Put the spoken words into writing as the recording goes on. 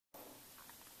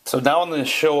So now I'm going to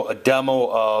show a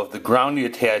demo of the grounding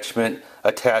attachment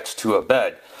attached to a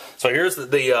bed. So here's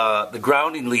the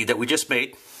grounding lead that we just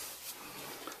made.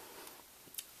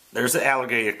 There's the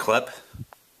alligator clip,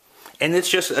 and it's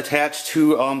just attached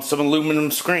to some aluminum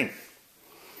screen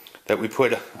that we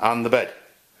put on the bed.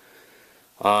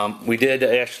 We did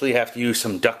actually have to use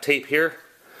some duct tape here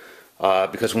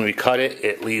because when we cut it,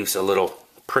 it leaves a little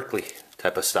prickly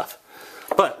type of stuff.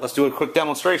 But let's do a quick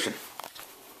demonstration.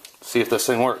 See if this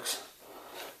thing works.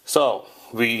 So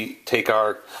we take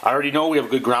I already know we have a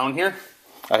good ground here.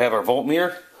 I have our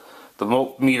voltmeter. The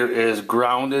voltmeter is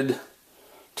grounded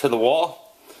to the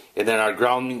wall, and then our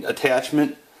grounding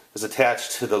attachment is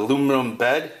attached to the aluminum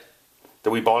bed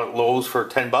that we bought at Lowe's for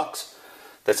 10 bucks.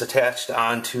 That's attached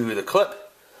onto the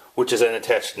clip, which is then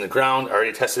attached to the ground. I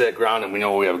already tested that ground and we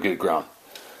know we have a good ground.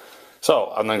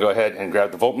 So I'm going to go ahead and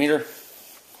grab the voltmeter.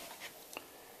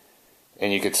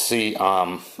 And you can see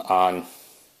on about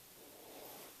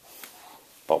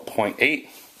 0.8,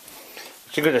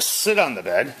 you're going to sit on the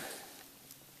bed.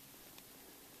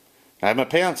 I have my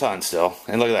pants on still,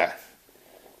 and look at that,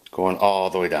 going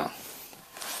all the way down.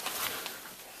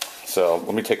 So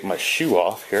let me take my shoe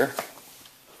off here.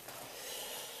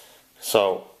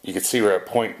 So you can see we're at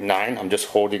 0.9. I'm just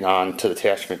holding on to the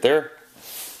attachment there.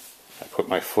 I put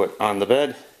my foot on the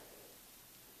bed.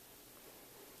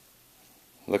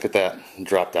 Look at that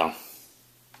drop down.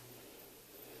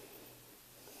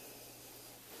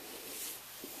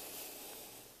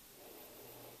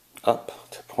 Up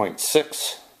to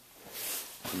 0.6.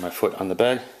 Put my foot on the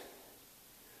bed.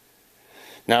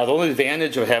 Now the only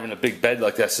advantage of having a big bed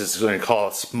like this is going to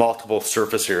cause multiple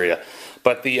surface area.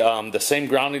 But the same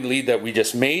grounding lead that we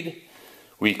just made,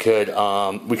 we could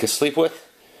sleep with.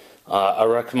 I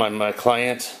recommend my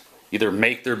clients either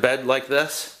make their bed like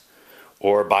this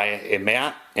or buy a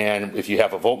mat, and if you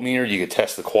have a voltmeter, you can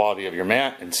test the quality of your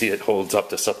mat and see it holds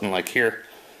up to something like here,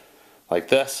 like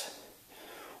this.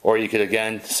 Or you could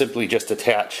again simply just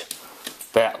attach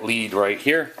that lead right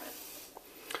here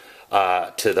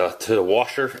to the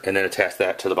washer, and then attach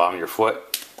that to the bottom of your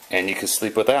foot, and you can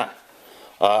sleep with that.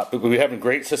 But we're having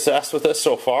great success with this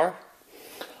so far,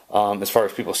 as far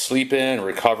as people sleeping,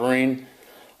 recovering.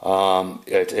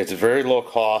 It's very low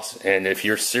cost, and if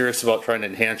you're serious about trying to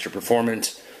enhance your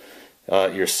performance,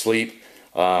 your sleep,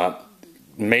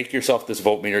 make yourself this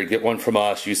voltmeter. Get one from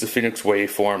us. Use the Phoenix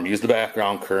waveform. Use the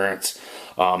background currents.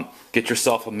 Get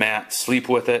yourself a mat. Sleep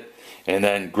with it, and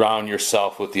then ground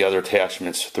yourself with the other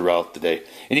attachments throughout the day.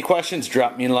 Any questions?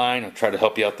 Drop me a line. I'll try to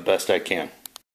help you out the best I can.